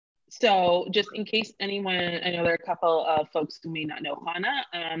So just in case anyone, I know there are a couple of folks who may not know Hannah.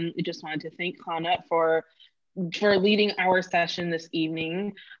 I just wanted to thank Hannah for leading our session this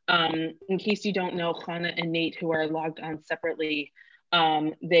evening. In case you don't know, Hannah and Nate, who are logged on separately,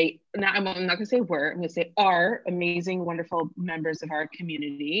 I'm not gonna say were, I'm gonna say are amazing, wonderful members of our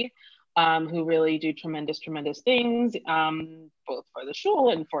community, who really do tremendous things, both for the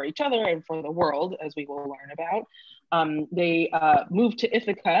shul and for each other and for the world, as we will learn about. They moved to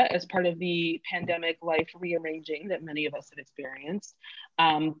Ithaca as part of the pandemic life rearranging that many of us have experienced.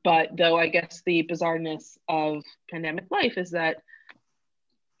 But though I guess the bizarreness of pandemic life is that,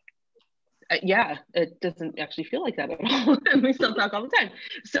 yeah, it doesn't actually feel like that at all. And we still talk all the time.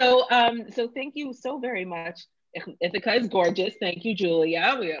 So, so thank you so very much. Ithaca is gorgeous. Thank you,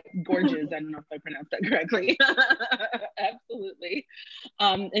 Julia. Gorgeous. I don't know if I pronounced that correctly. Absolutely.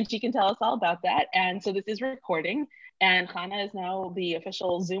 And she can tell us all about that. And so this is recording, and Hannah is now the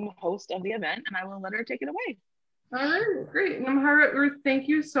official Zoom host of the event, and I will let her take it away. All right, great. Namhara, thank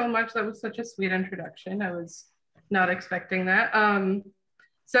you so much. That was such a sweet introduction. I was not expecting that.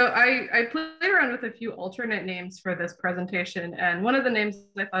 So I played around with a few alternate names for this presentation, and one of the names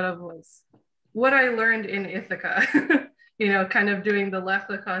I thought of was what I learned in Ithaca, you know, kind of doing the Lech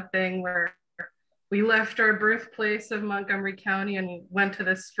Lecha thing where we left our birthplace of Montgomery County and went to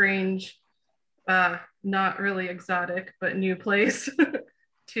this strange, not really exotic, but new place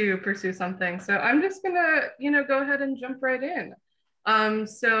to pursue something. So I'm just gonna, you know, go ahead and jump right in.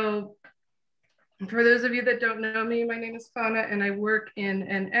 So for those of you that don't know me, my name is Fana and I work in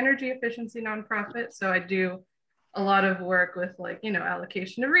an energy efficiency nonprofit. So I do a lot of work with, like, you know,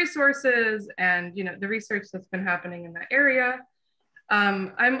 allocation of resources and, you know, the research that's been happening in that area.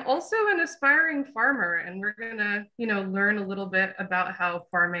 I'm also an aspiring farmer, and we're gonna, you know, learn a little bit about how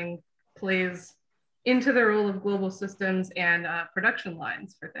farming plays into the role of global systems and production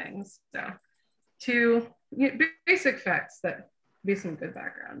lines for things. So two basic facts that be some good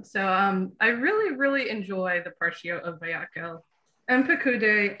background. So I really enjoy the Parshiot of Vayakel and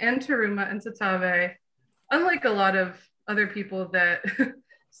Pekude and Teruma and Tetave, unlike a lot of other people that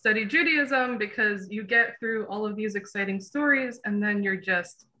study Judaism, because you get through all of these exciting stories and then you're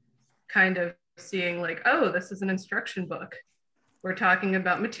just kind of seeing like, oh, this is an instruction book. We're talking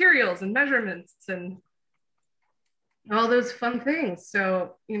about materials and measurements and all those fun things.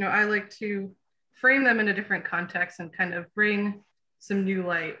 So, you know, I like to frame them in a different context and kind of bring some new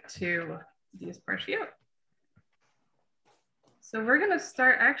light to these Parshiot. So we're gonna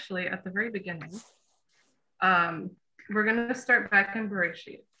start actually at the very beginning. We're gonna start back in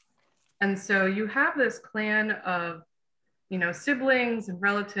Bereshit. And so you have this clan of, you know, siblings and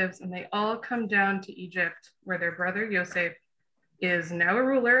relatives, and they all come down to Egypt where their brother Yosef is now a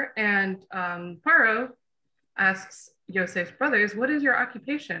ruler. And Paro asks Yosef's brothers, what is your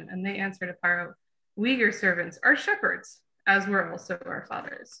occupation? And they answer to Paro, we, your servants, are shepherds, as were also our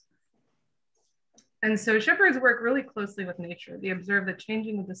fathers. And so shepherds work really closely with nature. They observe the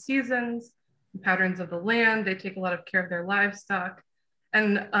changing of the seasons, the patterns of the land. They take a lot of care of their livestock.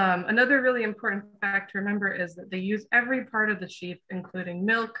 And another really important fact to remember is that they use every part of the sheep, including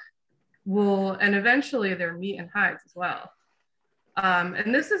milk, wool, and eventually their meat and hides as well.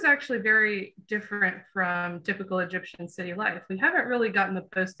 And this is actually very different from typical Egyptian city life. We haven't really gotten the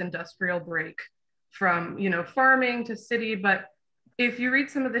post-industrial break from, you know, farming to city, but if you read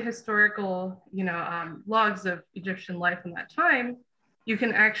some of the historical, you know, logs of Egyptian life in that time, you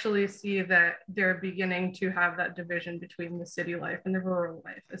can actually see that they're beginning to have that division between the city life and the rural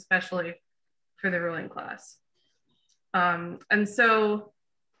life, especially for the ruling class. And so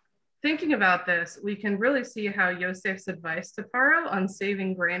thinking about this, we can really see how Yosef's advice to Paro on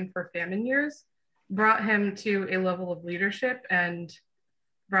saving grain for famine years brought him to a level of leadership and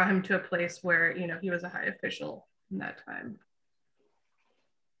brought him to a place where, you know, he was a high official in that time.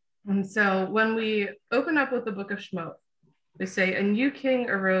 And so when we open up with the book of Shemot, we say, a new king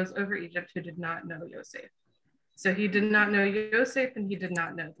arose over Egypt who did not know Yosef. So he did not know Yosef and he did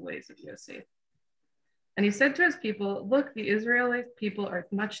not know the ways of Yosef. And he said to his people, look, the Israelite people are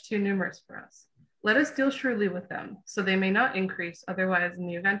much too numerous for us. Let us deal shrewdly with them, so they may not increase. Otherwise, in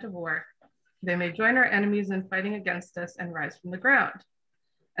the event of war, they may join our enemies in fighting against us and rise from the ground.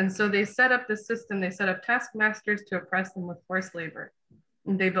 And so they set up this system. They set up taskmasters to oppress them with forced labor.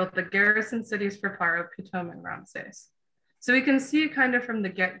 And they built the garrison cities for Paro, Pitom, and Ramses. So we can see kind of from the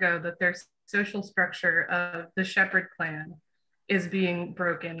get-go that their social structure of the shepherd clan is being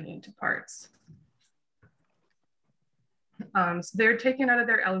broken into parts. So they're taken out of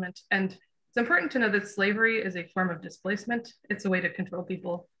their element. And it's important to know that slavery is a form of displacement. It's a way to control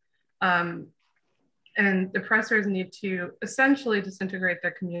people. And oppressors need to essentially disintegrate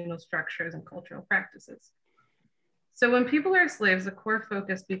their communal structures and cultural practices. So when people are slaves, the core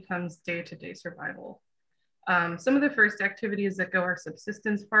focus becomes day-to-day survival. Some of the first activities that go are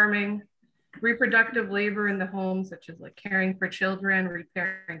subsistence farming, reproductive labor in the home, such as like caring for children,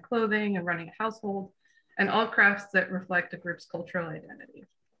 repairing clothing, and running a household, and all crafts that reflect a group's cultural identity.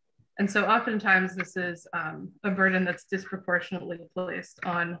 And so oftentimes this is a burden that's disproportionately placed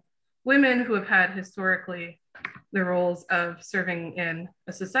on women who have had historically the roles of serving in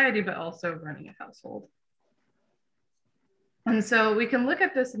a society, but also running a household. And so we can look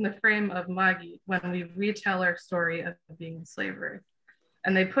at this in the frame of Magi when we retell our story of being in slavery.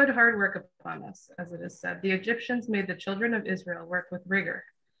 And they put hard work upon us, as it is said. The Egyptians made the children of Israel work with rigor,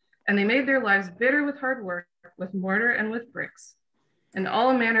 and they made their lives bitter with hard work, with mortar and with bricks, and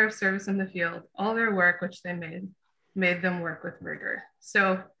all manner of service in the field. All their work which they made them work with rigor.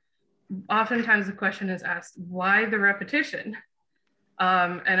 So oftentimes the question is asked, why the repetition?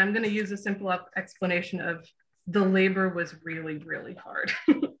 And I'm going to use a simple explanation of the labor was really, really hard.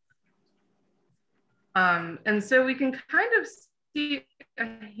 And so we can kind of see a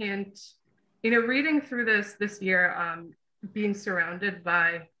hint, reading through this year, being surrounded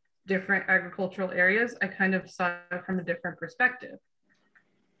by different agricultural areas, I kind of saw it from a different perspective.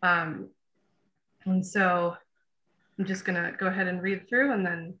 And so I'm just gonna go ahead and read through and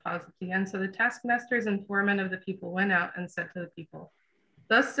then pause at the end. So the taskmasters and foremen of the people went out and said to the people,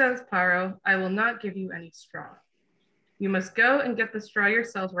 "Thus says Paro, I will not give you any straw. You must go and get the straw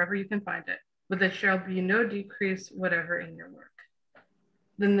yourselves wherever you can find it, but there shall be no decrease whatever in your work."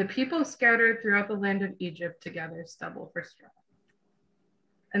 Then the people scattered throughout the land of Egypt to gather stubble for straw.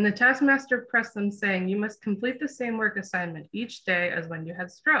 And the taskmaster pressed them, saying, "You must complete the same work assignment each day as when you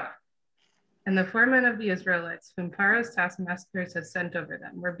had straw." And the foremen of the Israelites, whom Paro's taskmasters had sent over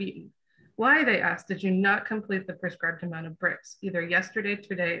them, were beaten. "Why," they asked, "did you not complete the prescribed amount of bricks, either yesterday,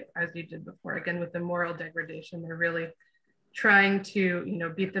 today, as you did before?" Again, with the moral degradation, they're really trying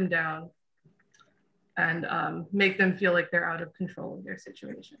to, beat them down and make them feel like they're out of control of their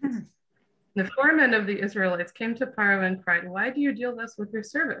situations. The foremen of the Israelites came to Paro and cried, "Why do you deal thus with your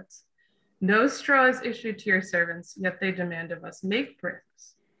servants? No straw is issued to your servants, yet they demand of us, make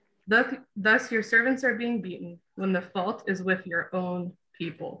bricks. Thus your servants are being beaten when the fault is with your own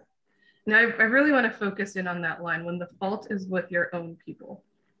people." Now, I really want to focus in on that line, when the fault is with your own people.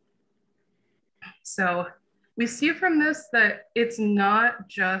 So we see from this that it's not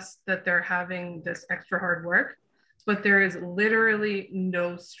just that they're having this extra hard work, but there is literally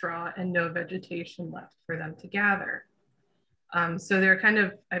no straw and no vegetation left for them to gather. So they're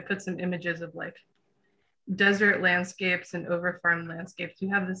I put some images of like desert landscapes and overfarmed landscapes. You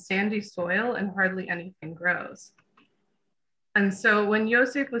have the sandy soil and hardly anything grows. And so when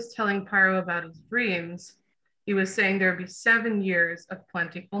Yosef was telling Paro about his dreams, he was saying there would be 7 years of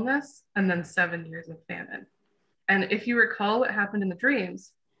plentifulness and then 7 years of famine. And if you recall what happened in the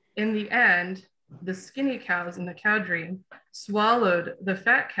dreams, in the end, the skinny cows in the cow dream swallowed the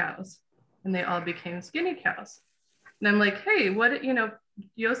fat cows and they all became skinny cows. And I'm like, hey,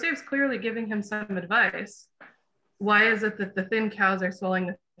 Yosef's clearly giving him some advice. Why is it that the thin cows are swallowing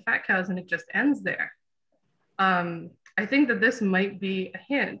the fat cows and it just ends there? I think that this might be a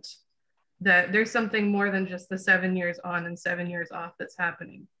hint that there's something more than just the 7 years on and 7 years off that's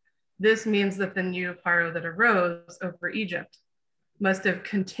happening. This means that the new Paro that arose over Egypt must have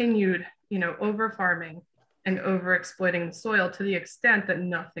continued, over farming and over exploiting the soil to the extent that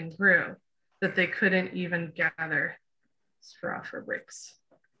nothing grew, that they couldn't even gather straw for bricks.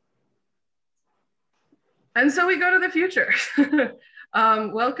 And so we go to the future.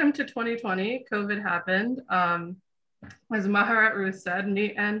 Welcome to 2020. COVID happened. As Maharat Ruth said,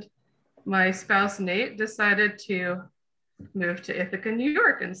 me and my spouse Nate decided to move to Ithaca, New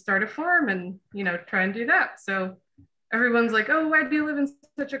York and start a farm and, try and do that. So everyone's like, "Oh, why do you live in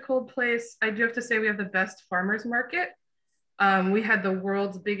such a cold place?" I do have to say we have the best farmers market. We had the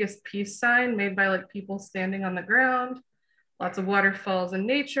world's biggest peace sign made by like people standing on the ground, lots of waterfalls and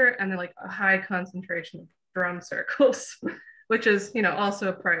nature, and then like a high concentration of drum circles, which is, also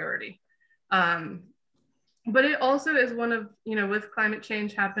a priority. But it also is one of, with climate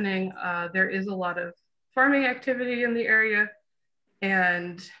change happening, there is a lot of farming activity in the area.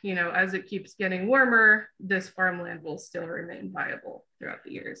 And, as it keeps getting warmer, this farmland will still remain viable throughout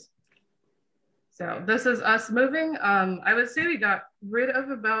the years. So this is us moving. I would say we got rid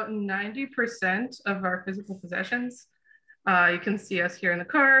of about 90% of our physical possessions. You can see us here in the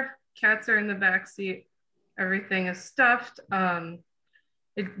car, cats are in the back seat, everything is stuffed.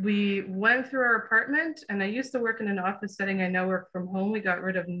 We went through our apartment, and I used to work in an office setting. I now work from home. We got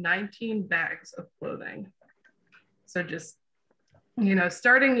rid of 19 bags of clothing. So just, you know,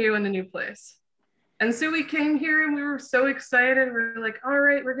 starting new in a new place. And so we came here and we were so excited. We're like, all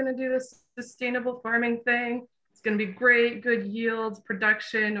right, we're going to do this sustainable farming thing. It's going to be great, good yields,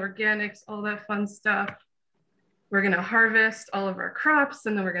 production, organics, all that fun stuff. We're going to harvest all of our crops,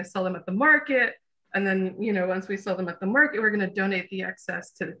 and then we're going to sell them at the market. And then, you know, once we sell them at the market, we're going to donate the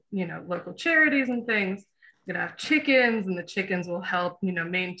excess to, you know, local charities and things. We're going to have chickens, and the chickens will help, you know,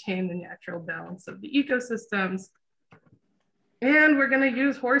 maintain the natural balance of the ecosystems. And we're going to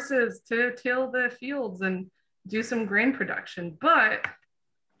use horses to till the fields and do some grain production. But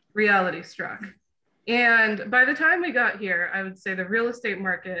reality struck. And by the time we got here, I would say the real estate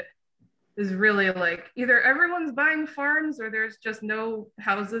market is really like either everyone's buying farms or there's just no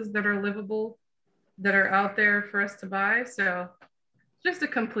houses that are livable that are out there for us to buy. So just a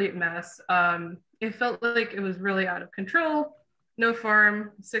complete mess. It felt like it was really out of control. No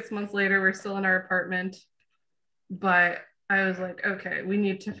farm. 6 months later, we're still in our apartment. But I was like, okay, we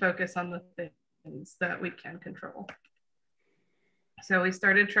need to focus on the things that we can control. So we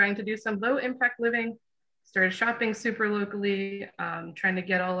started trying to do some low impact living, started shopping super locally, trying to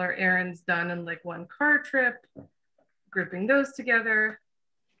get all our errands done in like one car trip, grouping those together.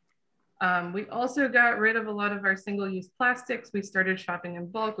 We also got rid of a lot of our single-use plastics. We started shopping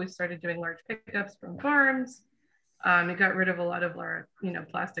in bulk. We started doing large pickups from farms. We got rid of a lot of our, you know,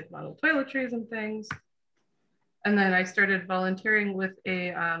 plastic bottle toiletries and things. And then I started volunteering with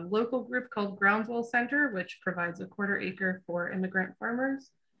a local group called Groundswell Center, which provides a 1/4 acre for immigrant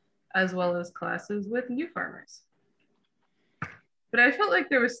farmers, as well as classes with new farmers. But I felt like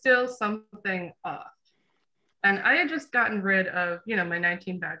there was still something off. And I had just gotten rid of, you know, my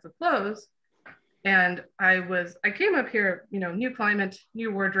 19 bags of clothes. And I came up here, you know, new climate,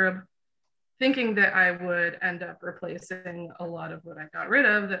 new wardrobe, thinking that I would end up replacing a lot of what I got rid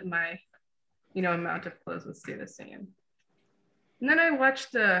of, that my, you know, amount of clothes would stay the same. And then I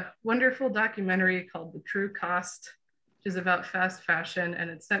watched a wonderful documentary called The True Cost, which is about fast fashion. And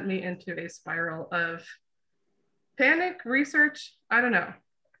it sent me into a spiral of panic, research, I don't know.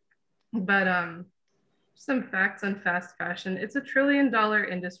 But some facts on fast fashion. It's a $1 trillion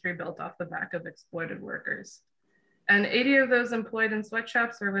industry built off the back of exploited workers. And 80 of those employed in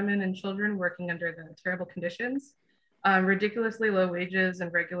sweatshops are women and children working under the terrible conditions. Ridiculously low wages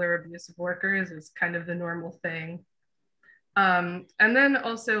and regular abuse of workers is kind of the normal thing. And then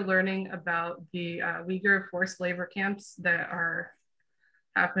also learning about the Uyghur forced labor camps that are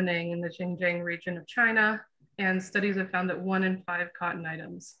happening in the Xinjiang region of China. And studies have found that 1 in 5 cotton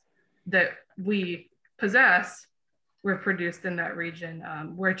items that we possess were produced in that region,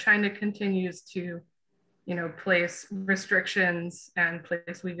 where China continues to, you know, place restrictions and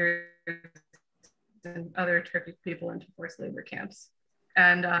place Uyghurs and other Turkic people into forced labor camps.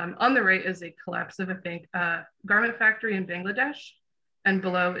 And on the right is a collapse of a garment factory in Bangladesh, and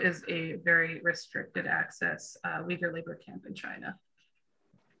below is a very restricted access Uyghur labor camp in China.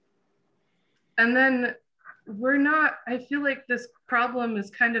 And then I feel like this problem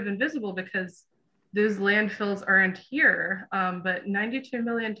is kind of invisible because those landfills aren't here, but 92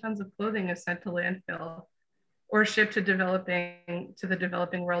 million tons of clothing is sent to landfill or shipped to the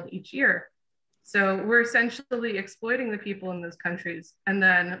developing world each year. So we're essentially exploiting the people in those countries. And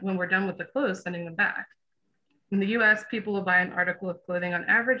then when we're done with the clothes, sending them back. In the US, people will buy an article of clothing on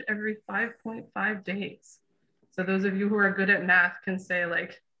average every 5.5 days. So those of you who are good at math can say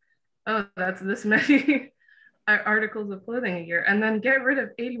like, oh, that's this many articles of clothing a year, and then get rid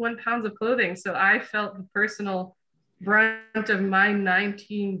of 81 pounds of clothing. So I felt the personal brunt of my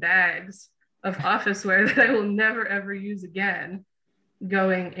 19 bags of office wear that I will never ever use again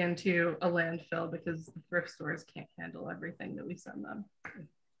going into a landfill because the thrift stores can't handle everything that we send them.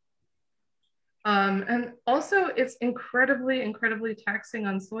 And also it's incredibly, incredibly taxing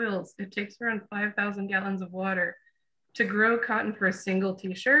on soils. It takes around 5,000 gallons of water to grow cotton for a single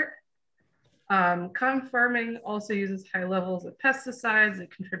t-shirt. Cotton farming also uses high levels of pesticides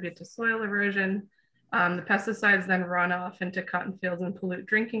that contribute to soil erosion. The pesticides then run off into cotton fields and pollute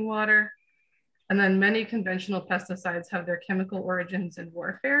drinking water. And then many conventional pesticides have their chemical origins in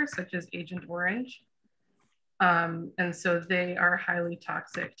warfare, such as Agent Orange. And so they are highly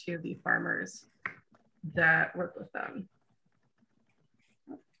toxic to the farmers that work with them.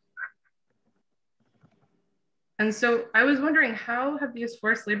 And so I was wondering, how have these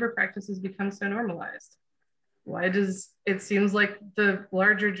forced labor practices become so normalized? Why does it seems like the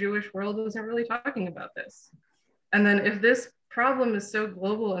larger Jewish world isn't really talking about this? And then if this problem is so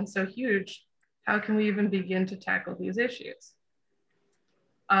global and so huge, how can we even begin to tackle these issues?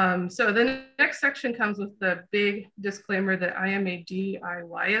 So the next section comes with the big disclaimer that I am a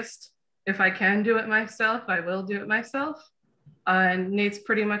DIYist. If I can do it myself, I will do it myself. And Nate's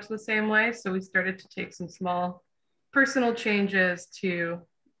pretty much the same way. So we started to take some small personal changes to,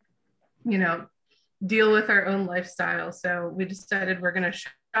 you know, deal with our own lifestyle. So we decided we're going to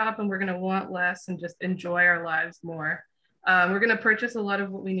shop and we're going to want less and just enjoy our lives more. We're going to purchase a lot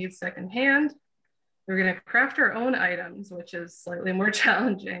of what we need secondhand. We're going to craft our own items, which is slightly more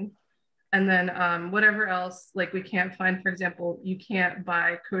challenging. And then whatever else, like we can't find, for example, you can't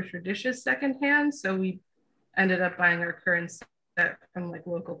buy kosher dishes secondhand. So we ended up buying our current set from like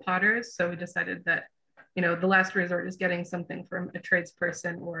local potters. So we decided that, you know, the last resort is getting something from a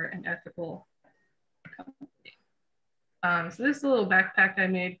tradesperson or an ethical company. So this is a little backpack I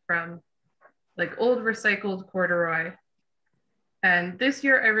made from like old recycled corduroy. And this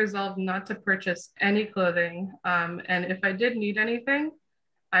year I resolved not to purchase any clothing. And if I did need anything,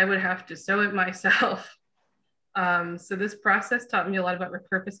 I would have to sew it myself. So this process taught me a lot about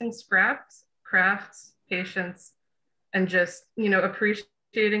repurposing scraps, crafts, patience, and just, you know,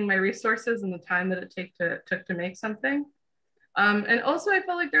 appreciating my resources and the time that it took to make something. And also I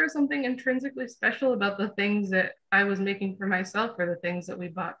felt like there was something intrinsically special about the things that I was making for myself or the things that we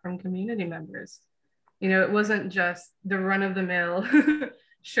bought from community members. You know, it wasn't just the run-of-the-mill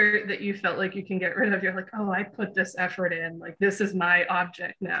shirt that you felt like you can get rid of. You're like, oh, I put this effort in, like this is my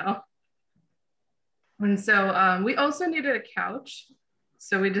object now. And so we also needed a couch.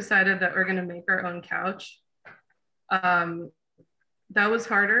 So we decided that we're gonna make our own couch. That was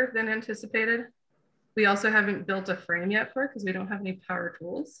harder than anticipated. We also haven't built a frame yet for it because we don't have any power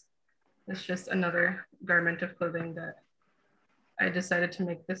tools. It's just another garment of clothing that I decided to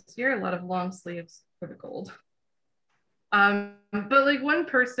make this year, a lot of long sleeves for the gold. But like one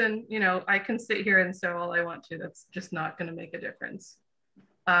person, you know, I can sit here and sew all I want to, that's just not gonna make a difference.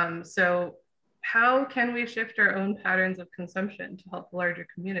 So how can we shift our own patterns of consumption to help the larger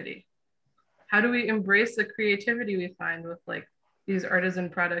community? How do we embrace the creativity we find with like these artisan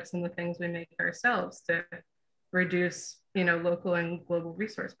products and the things we make ourselves to reduce, you know, local and global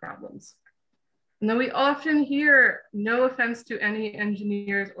resource problems? And then we often hear, no offense to any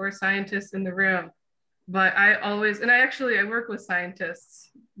engineers or scientists in the room, but I always, and I work with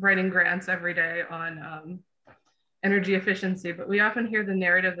scientists writing grants every day on energy efficiency, but we often hear the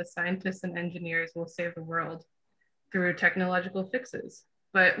narrative that scientists and engineers will save the world through technological fixes.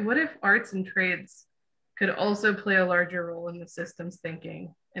 But what if arts and trades could also play a larger role in the systems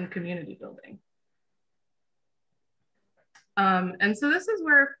thinking and community building? And so this is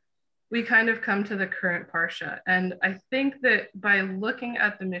where we kind of come to the current Parsha. And I think that by looking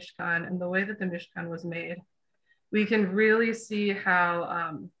at the Mishkan and the way that the Mishkan was made, we can really see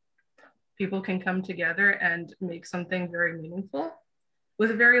how people can come together and make something very meaningful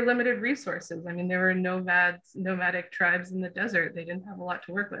with very limited resources. I mean, there were nomadic tribes in the desert. They didn't have a lot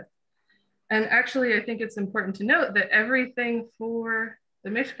to work with. And actually, I think it's important to note that everything for the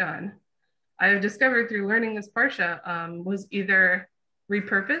Mishkan, I've discovered through learning this Parsha, was either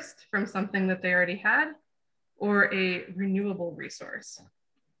repurposed from something that they already had or a renewable resource,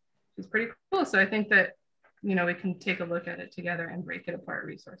 which is pretty cool. So I think that, you know, we can take a look at it together and break it apart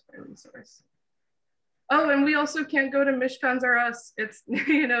resource by resource. Oh, and we also can't go to Mishkans R Us. It's,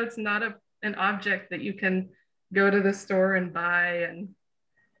 you know, it's not an object that you can go to the store and buy and,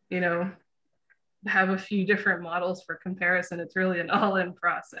 you know, have a few different models for comparison. It's really an all-in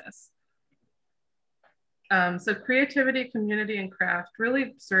process. So creativity, community, and craft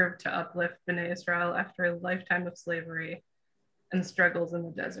really served to uplift B'nai Israel after a lifetime of slavery and struggles in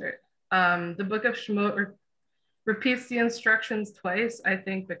the desert. The book of Shemot repeats the instructions twice, I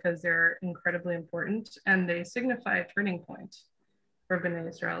think, because they're incredibly important and they signify a turning point for B'nai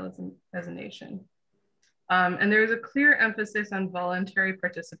Israel as a nation. And there's a clear emphasis on voluntary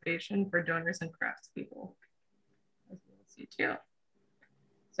participation for donors and craftspeople, as we'll see too.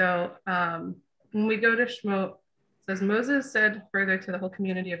 So when we go to Shemot, it says, Moses said further to the whole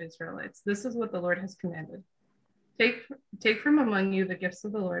community of Israelites, this is what the Lord has commanded. Take from among you the gifts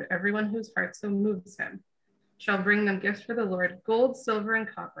of the Lord, everyone whose heart so moves him shall bring them gifts for the Lord, gold, silver, and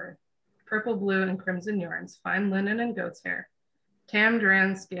copper, purple, blue, and crimson yarns, fine linen and goat's hair, tanned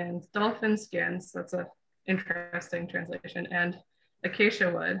ram skins, dolphin skins, that's a interesting translation, and acacia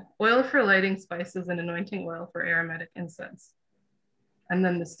wood, oil for lighting, spices, and anointing oil for aromatic incense, and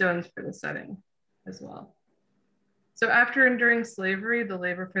then the stones for the setting as well. So after enduring slavery, the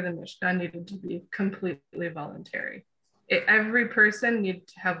labor for the Mishkan needed to be completely voluntary. Every person needed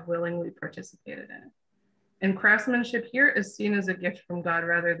to have willingly participated in it. And craftsmanship here is seen as a gift from God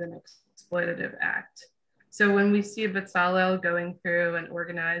rather than an exploitative act. So when we see Bezalel going through and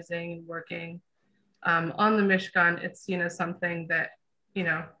organizing and working on the Mishkan, it's seen as something that, you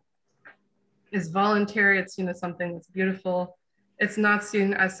know, is voluntary. It's seen as something that's beautiful. It's not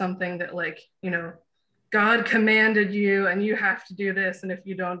seen as something that, like, you know, God commanded you and you have to do this, and if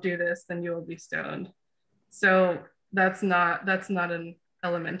you don't do this, then you will be stoned. So that's not an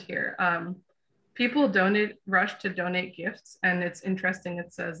element here. People rush to donate gifts, and it's interesting.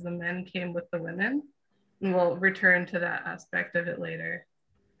 It says the men came with the women, and we'll return to that aspect of it later.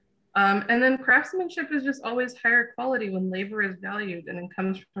 And then craftsmanship is just always higher quality when labor is valued and it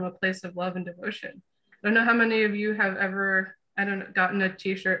comes from a place of love and devotion. I don't know how many of you have ever, I don't know, gotten a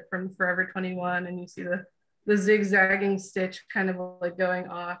t-shirt from Forever 21 and you see the zigzagging stitch kind of like going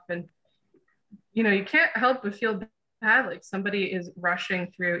off, and you know, you can't help but feel bad, like somebody is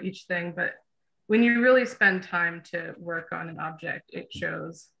rushing through each thing. But when you really spend time to work on an object, it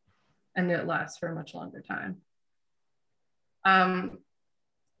shows, and it lasts for a much longer time.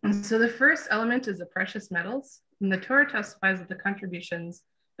 And so the first element is the precious metals, and the Torah testifies that the contributions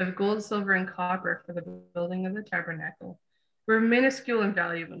of gold, silver, and copper for the building of the tabernacle were minuscule in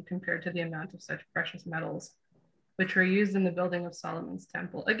value when compared to the amount of such precious metals, which were used in the building of Solomon's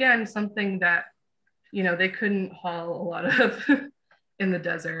temple. Again, something that, you know, they couldn't haul a lot of in the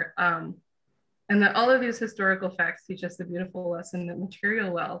desert. And that all of these historical facts teach us the beautiful lesson that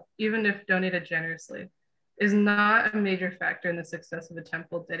material wealth, even if donated generously, is not a major factor in the success of a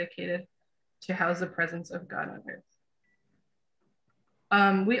temple dedicated to house the presence of God on earth.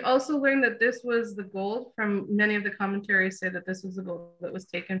 We also learned that this was the gold. From many of the commentaries say that this was the gold that was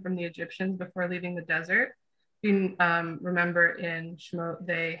taken from the Egyptians before leaving the desert. You remember in Shemot,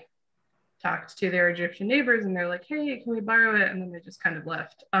 they talked to their Egyptian neighbors and they're like, hey, can we borrow it? And then they just kind of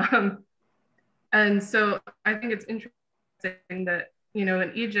left. And so I think it's interesting that, you know,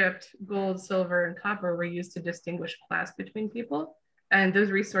 in Egypt, gold, silver, and copper were used to distinguish class between people. And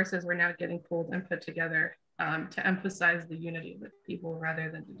those resources were now getting pulled and put together to emphasize the unity of the people rather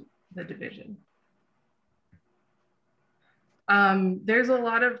than the division. There's a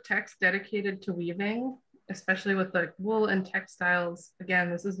lot of text dedicated to weaving, especially with like wool and textiles. Again,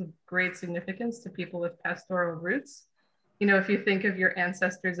 this is of great significance to people with pastoral roots. You know, if you think of your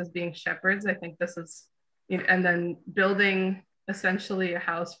ancestors as being shepherds, I think this is, you know, and then building essentially a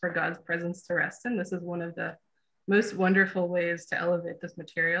house for God's presence to rest in. This is one of the most wonderful ways to elevate this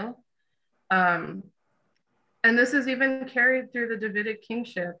material. And this is even carried through the Davidic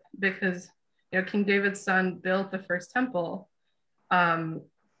kingship because, you know, King David's son built the first temple. And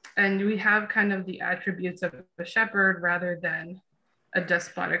we have kind of the attributes of a shepherd rather than a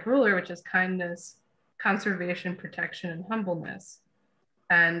despotic ruler, which is kindness, conservation, protection, and humbleness.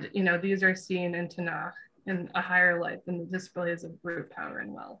 And, you know, these are seen in Tanakh in a higher light than the displays of brute power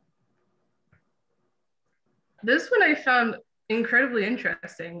and wealth. This one I found incredibly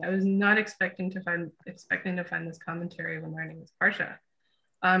interesting. I was not expecting to find this commentary when learning this parsha.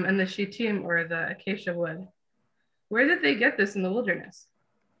 And the shittim, or the acacia wood. Where did they get this in the wilderness?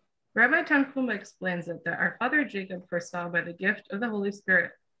 Rabbi Tanchuma explains it that our father Jacob foresaw by the gift of the Holy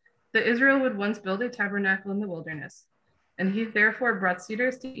Spirit that Israel would once build a tabernacle in the wilderness, and he therefore brought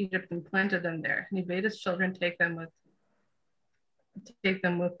cedars to Egypt and planted them there. And he bade his children take them with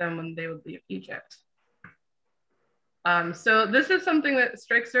them when they would leave Egypt. So this is something that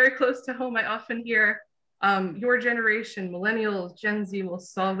strikes very close to home. I often hear your generation, millennials, Gen Z, will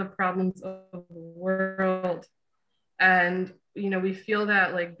solve the problems of the world. And, you know, we feel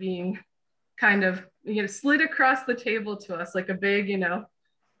that like being kind of, you know, slid across the table to us like a big, you know,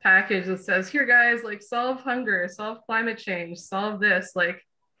 package that says, here guys, like solve hunger, solve climate change, solve this, like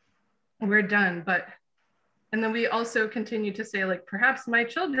we're done. But, and then we also continue to say like, perhaps my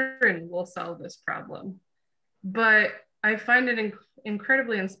children will solve this problem. But I find it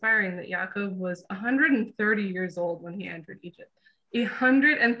incredibly inspiring that Yaakov was 130 years old when he entered Egypt.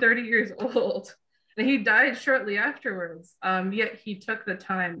 130 years old. And he died shortly afterwards. Yet he took the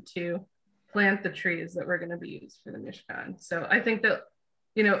time to plant the trees that were going to be used for the Mishkan. So I think that,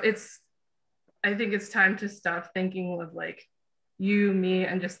 you know, I think it's time to stop thinking of like you, me,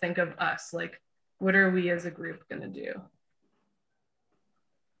 and just think of us. Like, what are we as a group going to do?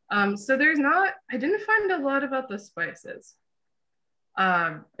 So I didn't find a lot about the spices,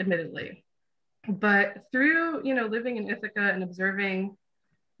 admittedly, but through, you know, living in Ithaca and observing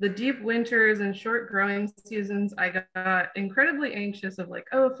the deep winters and short growing seasons, I got incredibly anxious of like,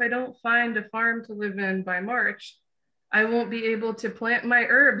 oh, if I don't find a farm to live in by March, I won't be able to plant my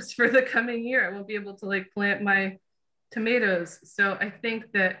herbs for the coming year. I won't be able to like plant my tomatoes. So I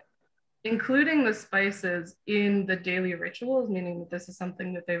think that including the spices in the daily rituals, meaning that this is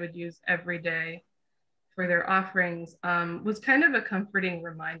something that they would use every day, for their offerings was kind of a comforting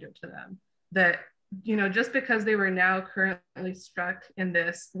reminder to them that, you know, just because they were now currently stuck in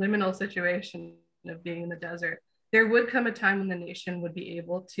this liminal situation of being in the desert, there would come a time when the nation would be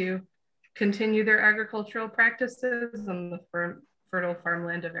able to continue their agricultural practices on the fertile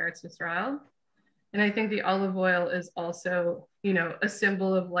farmland of Eretz Yisrael. And I think the olive oil is also, you know, a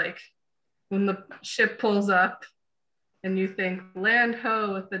symbol of like when the ship pulls up and you think land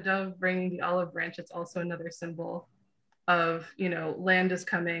ho with the dove bringing the olive branch, it's also another symbol of, you know, land is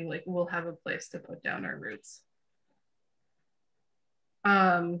coming, like we'll have a place to put down our roots.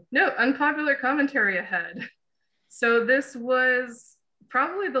 No, unpopular commentary ahead. So this was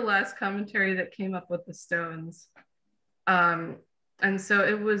probably the last commentary that came up with the stones. And so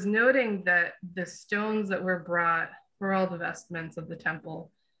it was noting that the stones that were brought for all the vestments of the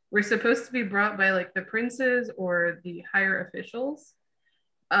temple were supposed to be brought by like the princes or the higher officials.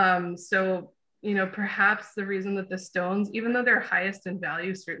 So, you know, perhaps the reason that the stones, even though they're highest in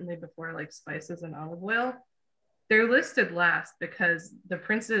value, certainly before like spices and olive oil, they're listed last because the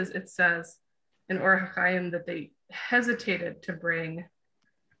princes, it says in Orach Chaim that they hesitated to bring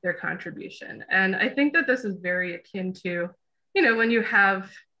their contribution. And I think that this is very akin to, you know, when you have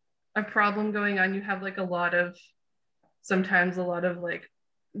a problem going on, you have like sometimes a lot of like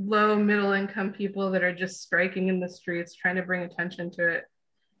low middle income people that are just striking in the streets trying to bring attention to it.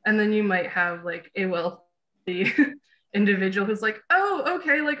 And then you might have like a wealthy individual who's like, oh,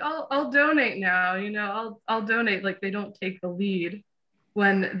 okay, like I'll donate now, you know, I'll donate. Like they don't take the lead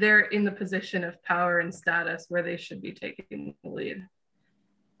when they're in the position of power and status where they should be taking the lead.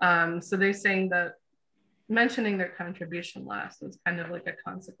 So they're saying that mentioning their contribution last is kind of like a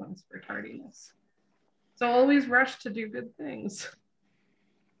consequence for tardiness. So always rush to do good things.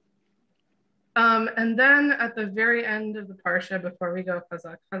 And then at the very end of the Parsha, before we go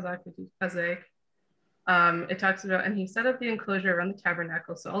Chazak, it talks about, and he set up the enclosure around the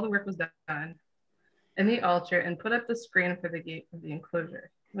tabernacle. So all the work was done in the altar and put up the screen for the gate of the enclosure.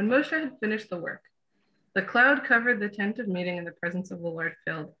 When Moshe had finished the work, the cloud covered the tent of meeting and the presence of the Lord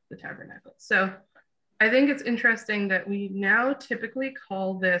filled the tabernacle. So I think it's interesting that we now typically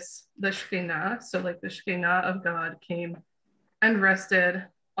call this the Shekhinah. So like the Shekhinah of God came and rested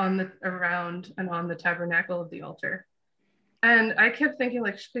around and on the tabernacle of the altar. And I kept thinking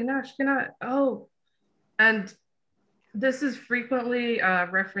like Shekhinah, oh. And this is frequently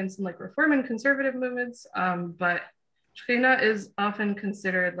referenced in like Reform and conservative movements, but Shekhinah is often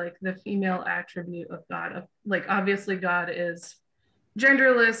considered like the female attribute of God. Like obviously God is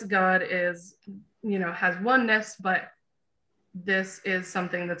genderless, God is, you know, has oneness, but this is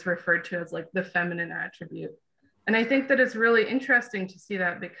something that's referred to as like the feminine attribute. And I think that it's really interesting to see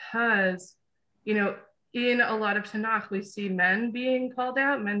that because, you know, in a lot of Tanakh, we see men being called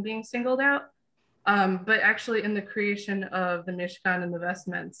out, men being singled out. But actually in the creation of the Mishkan and the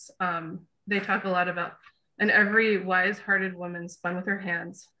vestments, they talk a lot about, and every wise-hearted woman spun with her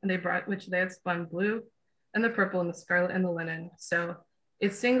hands, and they brought, which they had spun blue and the purple and the scarlet and the linen. So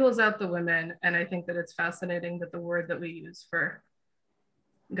it singles out the women. And I think that it's fascinating that the word that we use for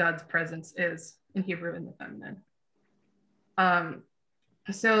God's presence is in Hebrew in the feminine.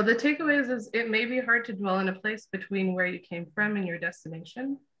 So the takeaways is it may be hard to dwell in a place between where you came from and your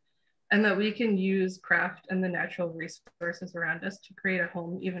destination, and that we can use craft and the natural resources around us to create a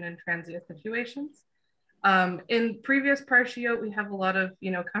home, even in transient situations. In previous parshiot, we have a lot of,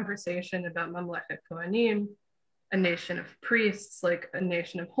 you know, conversation about Mamlechet Kohanim, a nation of priests, like a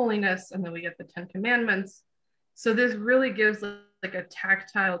nation of holiness, and then we get the 10 Commandments. So this really gives like a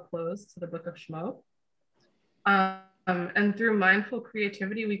tactile close to the book of Shemot. And through mindful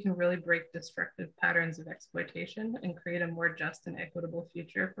creativity, we can really break destructive patterns of exploitation and create a more just and equitable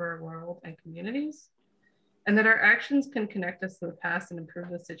future for our world and communities. And that our actions can connect us to the past and improve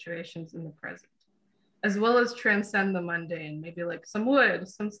the situations in the present, as well as transcend the mundane, maybe like some wood,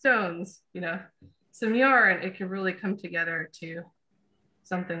 some stones, you know, some yarn. It can really come together to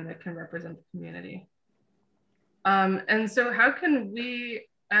something that can represent the community. And so how can we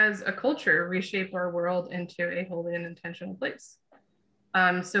as a culture reshape our world into a holy and intentional place?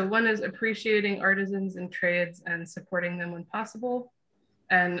 So one is appreciating artisans and trades and supporting them when possible.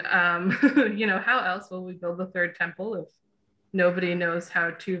 And you know, how else will we build the third temple if nobody knows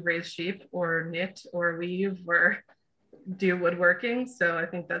how to raise sheep or knit or weave or do woodworking? So I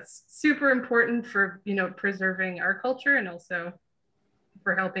think that's super important for, you know, preserving our culture and also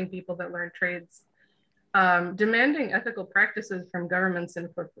for helping people that learn trades. Demanding ethical practices from governments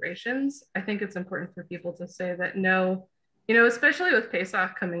and corporations. I think it's important for people to say that no, you know, especially with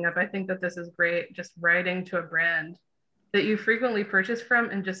Pesach coming up, I think that this is great, just writing to a brand that you frequently purchase from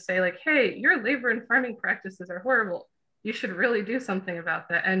and just say like, hey, your labor and farming practices are horrible. You should really do something about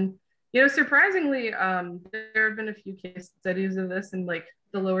that. And, you know, surprisingly, there have been a few case studies of this in like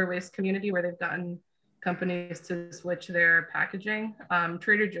the lower waste community where they've gotten companies to switch their packaging.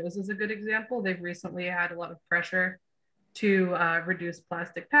 Trader Joe's is a good example. They've recently had a lot of pressure to reduce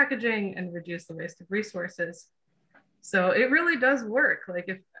plastic packaging and reduce the waste of resources. So it really does work. Like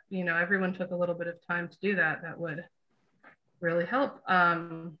if, you know, everyone took a little bit of time to do that, that would really help.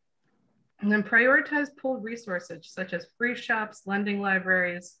 And then prioritize pooled resources such as free shops, lending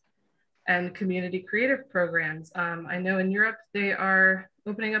libraries, and community creative programs. I know in Europe, they are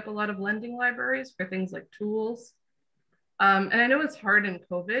opening up a lot of lending libraries for things like tools. And I know it's hard in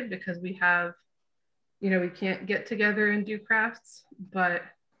COVID because we have, you know, we can't get together and do crafts,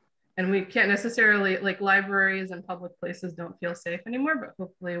 and we can't necessarily, like libraries and public places don't feel safe anymore, but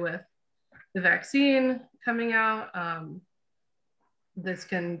hopefully with the vaccine coming out, this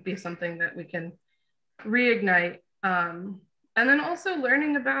can be something that we can reignite. And then also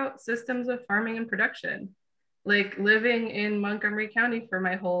learning about systems of farming and production, like living in Montgomery County for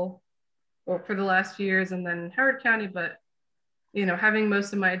for the last few years, and then Howard County, but you know, having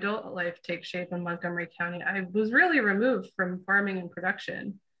most of my adult life take shape in Montgomery County, I was really removed from farming and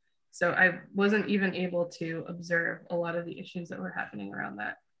production. So I wasn't even able to observe a lot of the issues that were happening around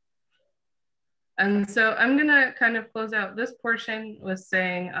that. And so I'm gonna kind of close out this portion with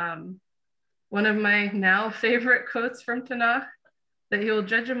saying one of my now favorite quotes from Tanakh, that he will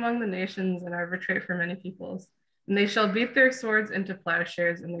judge among the nations and arbitrate for many peoples. And they shall beat their swords into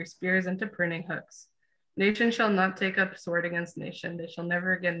plowshares and their spears into pruning hooks. Nation shall not take up sword against nation. They shall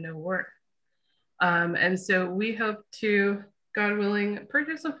never again know war. And so we hope to, God willing,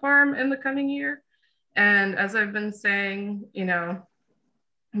 purchase a farm in the coming year. And as I've been saying, you know,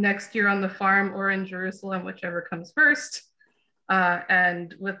 next year on the farm or in Jerusalem, whichever comes first.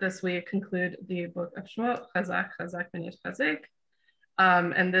 And with this, we conclude the book of Shemot, Chazak, Chazak, V'nit Chazek.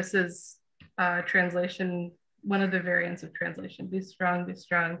 And this is translation, one of the variants of translation, be strong,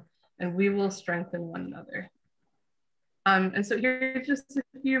 and we will strengthen one another. And so here's just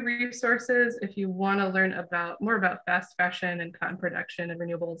a few resources if you want to learn more about fast fashion and cotton production and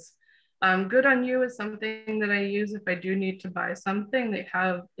renewables. Good on You is something that I use if I do need to buy something. They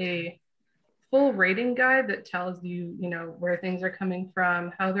have a full rating guide that tells you, you know, where things are coming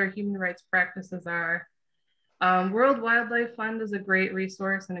from, how their human rights practices are. World Wildlife Fund is a great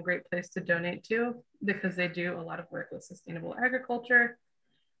resource and a great place to donate to because they do a lot of work with sustainable agriculture.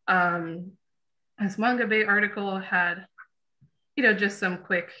 This Manga Bay article had, you know, just some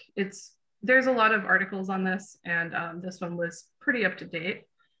quick, there's a lot of articles on this, and this one was pretty up to date.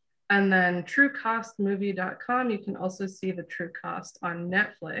 And then truecostmovie.com, you can also see the True Cost on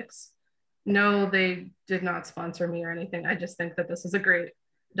Netflix. No, they did not sponsor me or anything. I just think that this is a great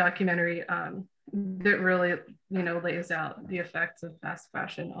documentary that really, you know, lays out the effects of fast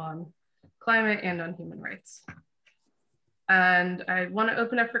fashion on climate and on human rights. And I want to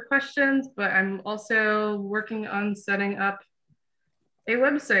open up for questions, but I'm also working on setting up a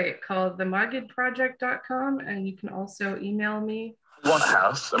website called themagidproject.com, and you can also email me. One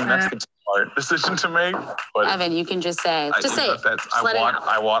house. I mean, that's the hard decision to make. But Evan, you can just say it.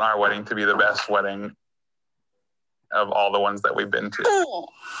 I want our wedding to be the best wedding of all the ones that we've been to.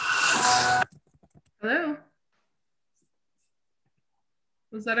 Hello.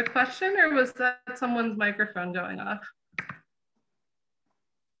 Was that a question or was that someone's microphone going off?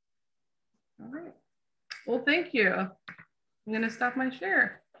 All right. Well, thank you. I'm going to stop my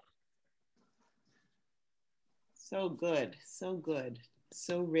share. So good, so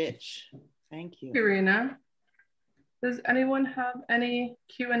rich. Thank you. Irina, does anyone have any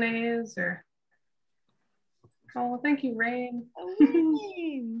Q&As or? Oh, thank you, Rain. Oh,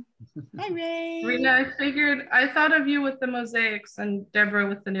 Rain. Hi, Rain. Rena, I thought of you with the mosaics and Deborah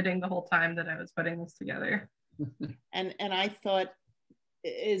with the knitting the whole time that I was putting this together. And I thought,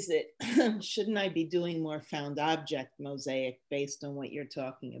 shouldn't I be doing more found object mosaic based on what you're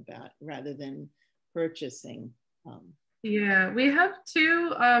talking about rather than purchasing? Yeah, we have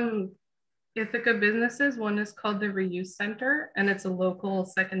two Ithaca businesses. One is called the Reuse Center, and it's a local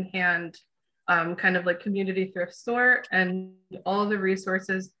secondhand kind of like community thrift store, and all the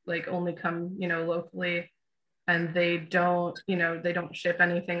resources like only come, you know, locally, and they don't ship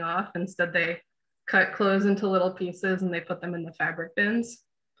anything off. Instead, they cut clothes into little pieces and they put them in the fabric bins.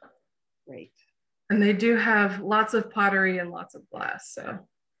 Great. And they do have lots of pottery and lots of glass. So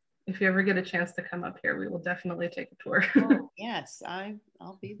if you ever get a chance to come up here, we will definitely take a tour. Oh, yes,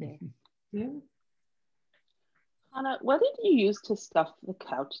 I'll be there. Yeah. Hannah, what did you use to stuff the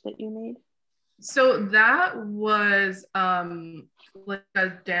couch that you made? So that was like a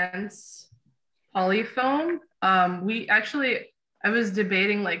dense polyfoam. I was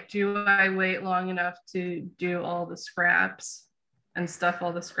debating like, do I wait long enough to do all the scraps and stuff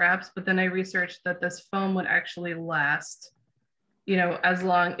all the scraps? But then I researched that this foam would actually last, as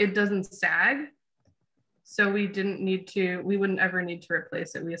long, it doesn't sag. So we wouldn't ever need to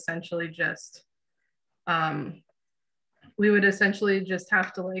replace it. We would essentially just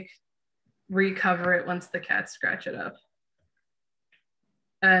have to like recover it once the cats scratch it up.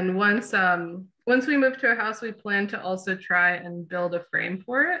 And once we move to a house, we plan to also try and build a frame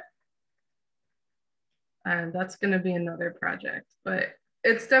for it. And that's going to be another project. But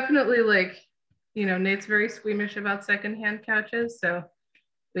it's definitely like, Nate's very squeamish about secondhand couches. So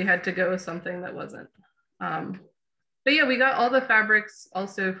we had to go with something that wasn't. But yeah, we got all the fabrics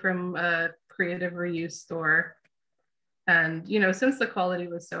also from a creative reuse store. And, since the quality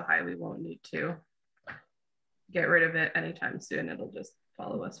was so high, we won't need to get rid of it anytime soon. It'll just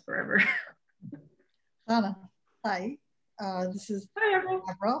follow us forever. Anna, hi. This is Hi, everyone.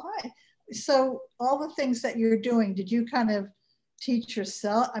 Avril. Hi. So all the things that you're doing, did you kind of teach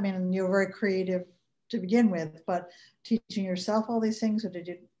yourself? I mean, you're very creative to begin with, but teaching yourself all these things, or did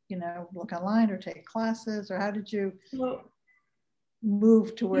you, look online or take classes, or how did you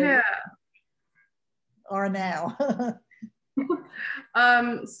move to where you are now?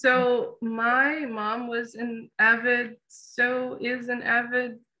 So my mom is an avid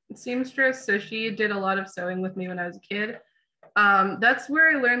seamstress. So she did a lot of sewing with me when I was a kid. That's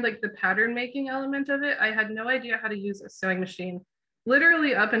where I learned like the pattern making element of it. I had no idea how to use a sewing machine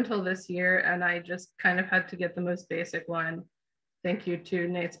literally up until this year. And I just kind of had to get the most basic one. Thank you to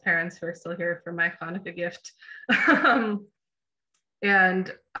Nate's parents who are still here for my Hanukkah gift.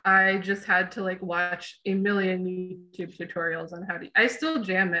 And I just had to like watch a million YouTube tutorials on I still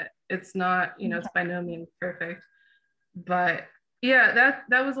jam it. It's not, it's by no means perfect, but yeah,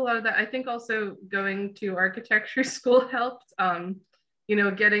 that was a lot of that. I think also going to architecture school helped,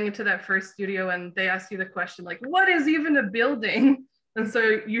 getting into that first studio and they ask you the question, like, what is even a building? And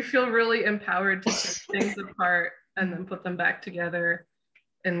so you feel really empowered to take things apart and then put them back together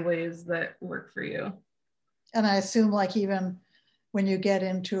in ways that work for you. And I assume like even when you get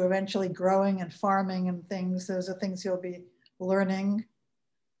into eventually growing and farming and things, those are things you'll be learning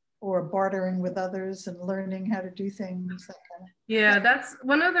or bartering with others and learning how to do things. That kind of. Yeah, that's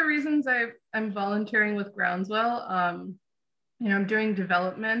one of the reasons I'm volunteering with Groundswell. I'm doing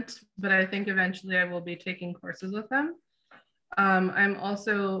development, but I think eventually I will be taking courses with them. I'm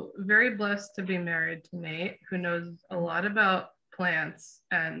also very blessed to be married to Nate, who knows a lot about plants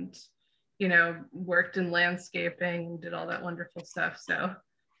and worked in landscaping, did all that wonderful stuff. So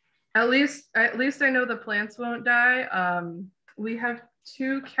at least I know the plants won't die. We have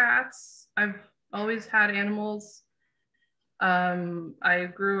 2 cats. I've always had animals. I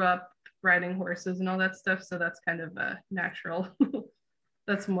grew up riding horses and all that stuff. So that's kind of a natural,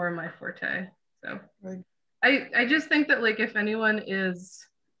 that's more my forte. So right. I just think that like, if anyone is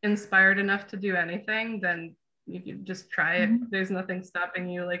inspired enough to do anything, then you can just try it. Mm-hmm. There's nothing stopping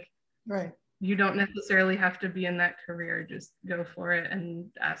you. Like, right. You don't necessarily have to be in that career. Just go for it and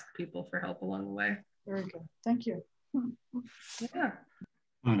ask people for help along the way. Very good. Thank you. Yeah.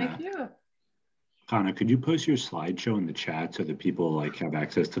 Thank you. Hannah, could you post your slideshow in the chat so that people like have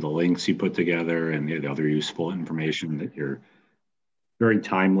access to the links you put together and the other useful information that you're very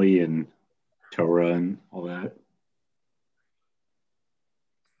timely in Torah and all that?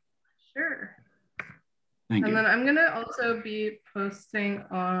 Sure. Thank you. And then I'm going to also be posting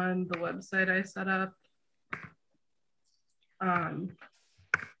on the website I set up. Hopefully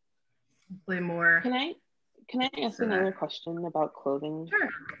more. Can I ask another question about clothing? Sure.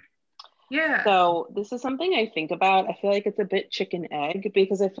 Yeah. So this is something I think about. I feel like it's a bit chicken egg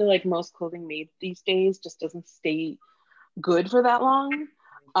because I feel like most clothing made these days just doesn't stay good for that long.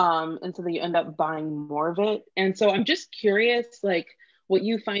 And so that you end up buying more of it. And so I'm just curious, like, what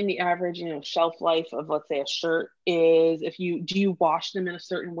you find the average, shelf life of, let's say, a shirt is. Do you wash them in a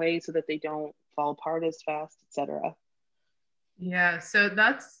certain way so that they don't fall apart as fast, etc.? Yeah, so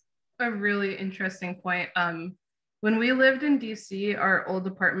that's a really interesting point. When we lived in DC, our old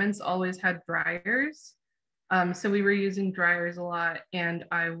apartments always had dryers. So we were using dryers a lot, and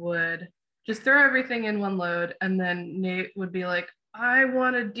I would just throw everything in one load, and then Nate would be like, I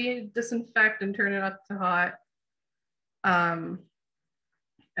want to disinfect and turn it up to hot.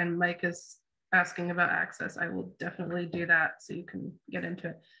 And Mike is asking about access. I will definitely do that so you can get into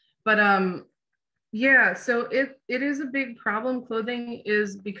it. But yeah, so it is a big problem. Clothing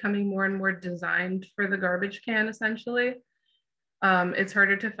is becoming more and more designed for the garbage can, essentially. It's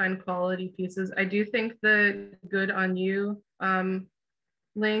harder to find quality pieces. I do think the Good on You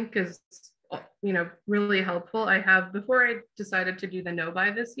link is, you know, really helpful. I have, before I decided to do the no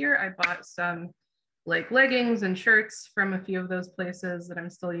buy this year, I bought some like leggings and shirts from a few of those places that I'm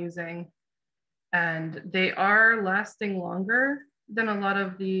still using. And they are lasting longer than a lot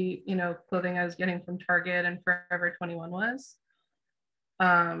of the, you know, clothing I was getting from Target and Forever 21 was.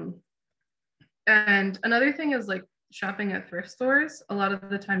 And another thing is like shopping at thrift stores. A lot of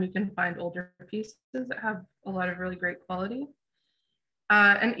the time you can find older pieces that have a lot of really great quality.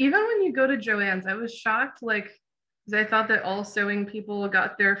 And even when you go to Joann's, I was shocked, like, because I thought that all sewing people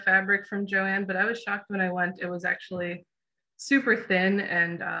got their fabric from Joann, but I was shocked when I went, it was actually super thin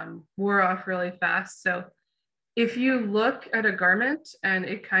and wore off really fast. So if you look at a garment and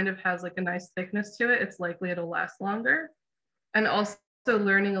it kind of has like a nice thickness to it, it's likely it'll last longer. And also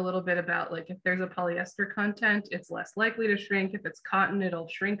learning a little bit about like if there's a polyester content, it's less likely to shrink. If it's cotton, it'll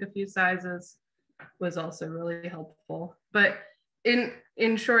shrink a few sizes, was also really helpful. But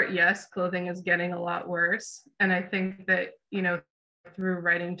in short, yes, clothing is getting a lot worse. And I think that, you know, through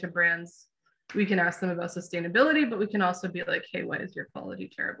writing to brands, we can ask them about sustainability, but we can also be like, hey, why is your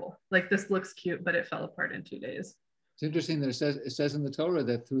quality terrible? Like, this looks cute, but it fell apart in 2 days. It's interesting that it says in the Torah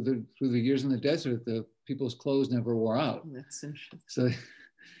that through the years in the desert, the people's clothes never wore out. That's interesting. So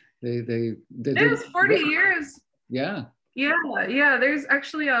they it was 40 years. Yeah. Yeah. There's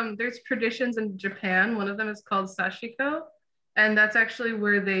actually there's traditions in Japan. One of them is called sashiko, and that's actually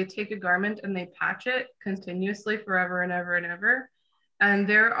where they take a garment and they patch it continuously forever and ever and ever. And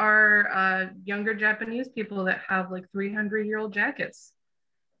there are younger Japanese people that have like 300-year-old jackets.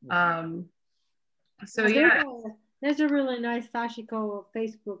 So yeah. There's a really nice Sashiko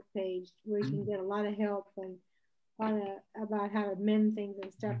Facebook page where you can get a lot of help and about how to mend things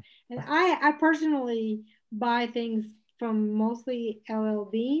and stuff. And I personally buy things from mostly LL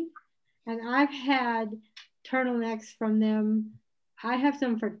Bean, and I've had turtlenecks from them. I have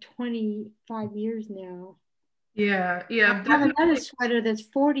some for 25 years now. Yeah. I have another sweater that's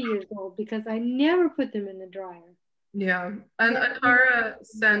 40 years old because I never put them in the dryer. Yeah, and Atara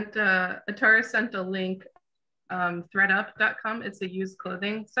sent a link, threadup.com. It's a used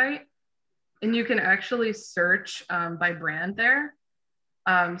clothing site, and you can actually search by brand there.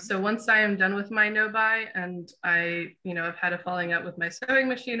 So once I am done with my no buy and I, you know, have had a falling out with my sewing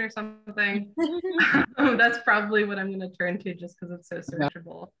machine or something, that's probably what I'm going to turn to just because it's so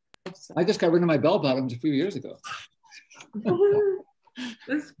searchable. I just got rid of my bell bottoms a few years ago.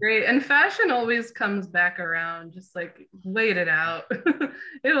 That's great. And fashion always comes back around. Just like wait it out.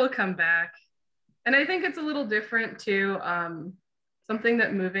 It'll come back. And I think it's a little different too. Something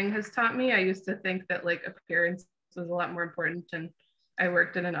that moving has taught me. I used to think that like appearance was a lot more important, and I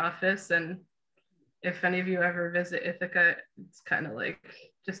worked in an office, and if any of you ever visit Ithaca, it's kind of like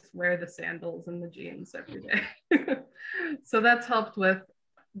just wear the sandals and the jeans every day. So that's helped with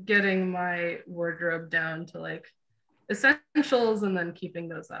getting my wardrobe down to like essentials and then keeping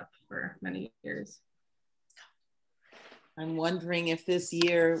those up for many years. I'm wondering if this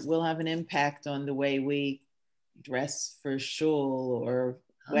year will have an impact on the way we dress for shul or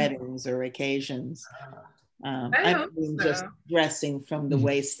weddings or occasions. I hope mean, so. Just dressing from the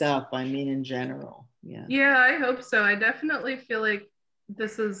waist up, I mean, in general. Yeah, I hope so. I definitely feel like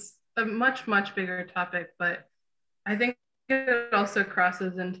this is a much, much bigger topic, but I think it also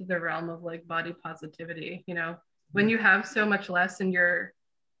crosses into the realm of like body positivity. You know, when you have so much less and you're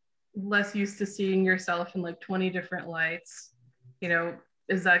less used to seeing yourself in like 20 different lights, you know,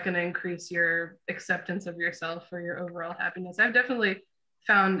 is that going to increase your acceptance of yourself or your overall happiness? I've definitely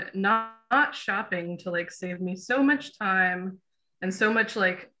found not shopping to like save me so much time and so much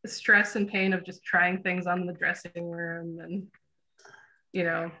like stress and pain of just trying things on the dressing room, and you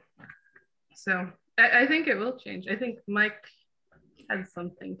know, so I think it will change. I think Mike had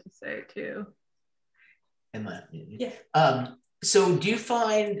something to say too. Yeah. So do you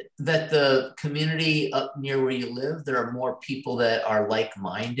find that the community up near where you live, there are more people that are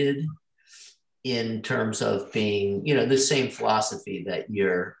like-minded in terms of being, you know, the same philosophy that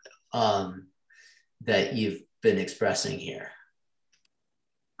you're, that you've been expressing here?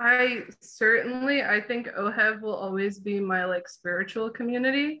 I think OHEV will always be my like spiritual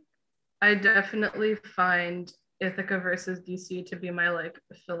community. I definitely find Ithaca versus DC to be my like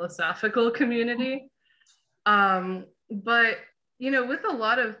philosophical community. But you know, with a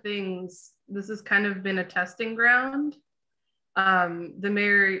lot of things, this has kind of been a testing ground. The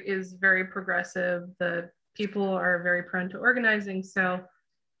mayor is very progressive. The people are very prone to organizing. So,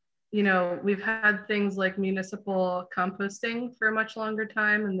 you know, we've had things like municipal composting for a much longer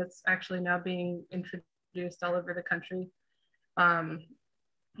time, and that's actually now being introduced all over the country.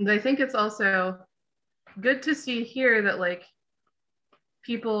 And I think it's also good to see here that like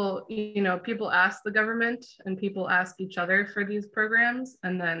people, you know, people ask the government and people ask each other for these programs,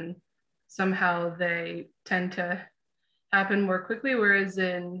 and then somehow they tend to happen more quickly, whereas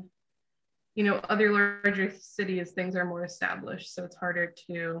in, you know, other larger cities, things are more established, so it's harder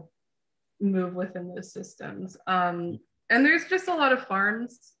to move within those systems. And there's just a lot of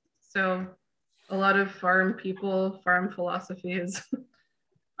farms, so a lot of farm people, farm philosophies.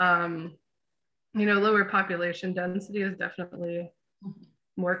 You know, lower population density is definitely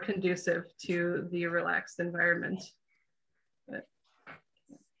more conducive to the relaxed environment. But.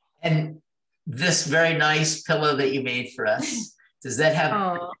 And this very nice pillow that you made for us, does that have,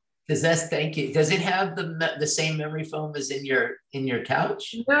 thank you. Does it have the same memory foam as in your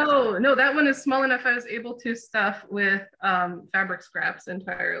couch? No, that one is small enough I was able to stuff with fabric scraps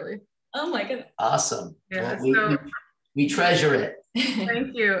entirely. Oh my goodness. Awesome. Yeah, well, we treasure it.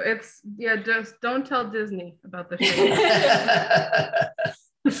 Thank you. It's, yeah, just don't tell Disney about the shape.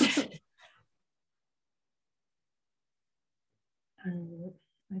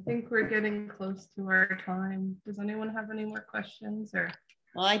 I think we're getting close to our time. Does anyone have any more questions? Or?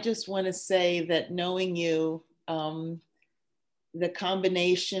 Well, I just want to say that knowing you, the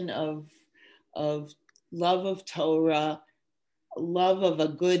combination of love of Torah, love of a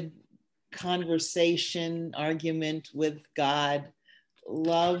good conversation, argument with God,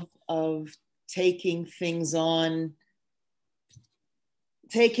 love of taking things on,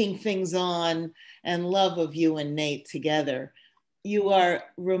 and love of you and Nate together. You are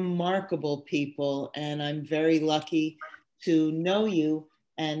remarkable people, and I'm very lucky to know you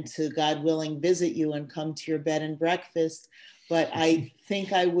and to, God willing, visit you and come to your bed and breakfast. But I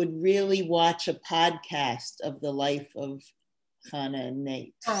think I would really watch a podcast of the life of Hannah and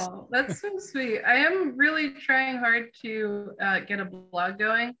Nate. Oh, that's so sweet. I am really trying hard to get a blog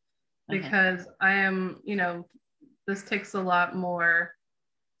going, because I am, you know, this takes a lot more,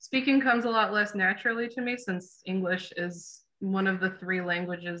 speaking comes a lot less naturally to me, since English is one of the 3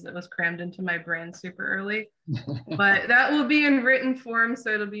 languages that was crammed into my brain super early. But that will be in written form, so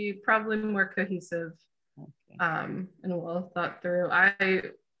it'll be probably more cohesive, and well thought through. I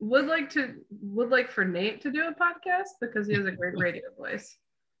would like for Nate to do a podcast, because he has a great radio voice.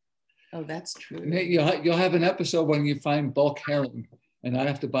 Oh, that's true. Nate, you'll have an episode when you find bulk herring, and I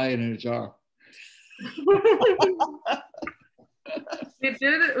have to buy it in a jar.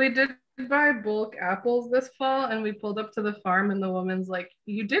 We did buy bulk apples this fall, and we pulled up to the farm, and the woman's like,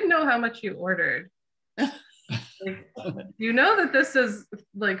 "You did know how much you ordered." Like, you know that this is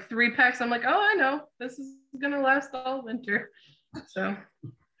like 3 packs. I'm like, "Oh, I know. This is gonna last all winter." So.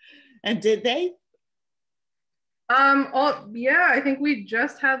 And did they? Yeah, I think we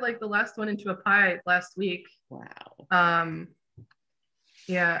just had like the last one into a pie last week. Wow.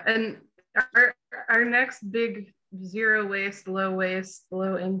 Yeah, and our next big zero waste, low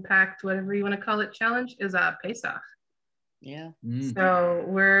impact, whatever you want to call it, challenge is Pesach. Yeah. So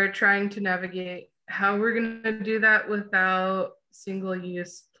we're trying to navigate how we're going to do that without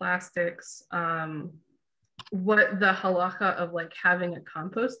single-use plastics. What the halacha of like having a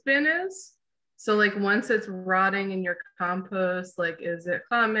compost bin is. So like once it's rotting in your compost, like is it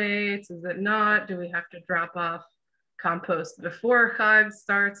chametz? Is it not? Do we have to drop off compost before Chag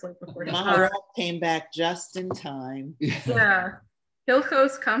starts, like before Maharal came back just in time. Yeah,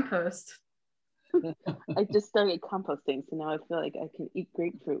 Hilchos compost. I just started composting, so now I feel like I can eat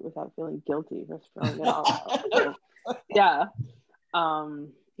grapefruit without feeling guilty for throwing it all out. So, yeah.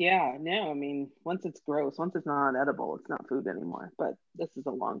 Yeah, no, I mean, once it's gross, once it's not edible, it's not food anymore. But this is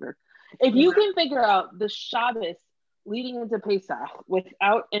a longer. If you can figure out the Shabbos leading into Pesach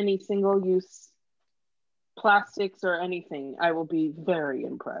without any single-use plastics or anything, I will be very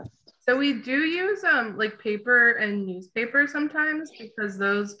impressed. So we do use like paper and newspaper sometimes, because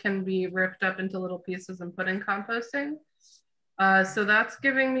those can be ripped up into little pieces and put in composting. So that's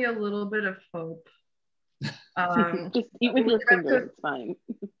giving me a little bit of hope. Just eat with your fingers, it's fine.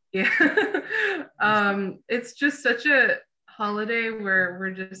 Yeah. It's just such a holiday where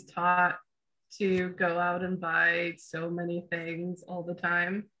we're just taught to go out and buy so many things all the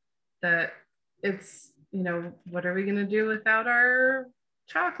time that it's, you know, what are we going to do without our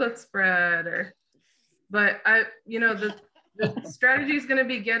chocolate spread? But you know, the strategy is going to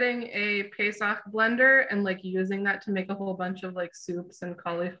be getting a Pesach blender and like using that to make a whole bunch of like soups and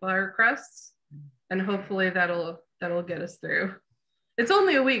cauliflower crusts, and hopefully that'll get us through. It's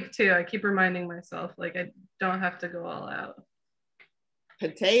only a week too. I keep reminding myself, like, I don't have to go all out.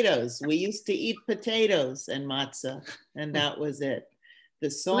 Potatoes. We used to eat potatoes and matzah, and that was it.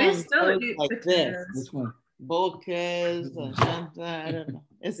 The song we still goes eat like potatoes. this. Which one? Bolkes, I don't know.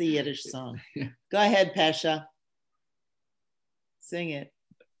 It's a Yiddish song. Go ahead, Pasha. Sing it.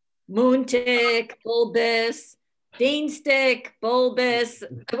 Moontick, bulbous, Deanstick, bulbous.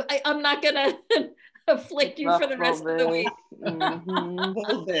 I'm not gonna afflict you for the rest of the week.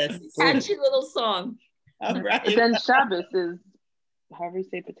 Bulbous. Catchy little song. All right. But then Shabbos is, however you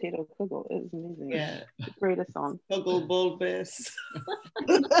say potato kugel, is amazing. Yeah. The greatest song. Kugel bulbous.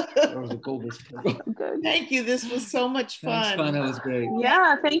 That was a bulbous kugel. Good. Thank you. This was so much fun. Thanks, Fun. That was great.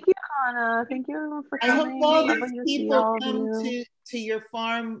 Yeah, thank you, Hannah. Thank you everyone for I coming. hope all Lovely these to see people all of come you. to your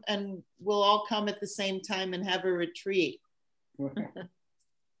farm and we'll all come at the same time and have a retreat.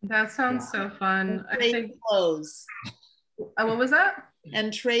 That sounds so fun. I Trade think clothes. what was that?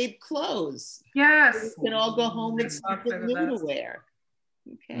 And trade clothes. Yes. We can all go home with something new to wear.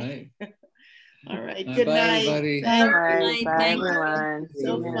 Okay. Right. All right. Bye, Good night. everybody. Thank Bye, you. bye everyone.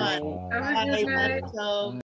 So Bye. fun. Have a good Bye. night. Bye.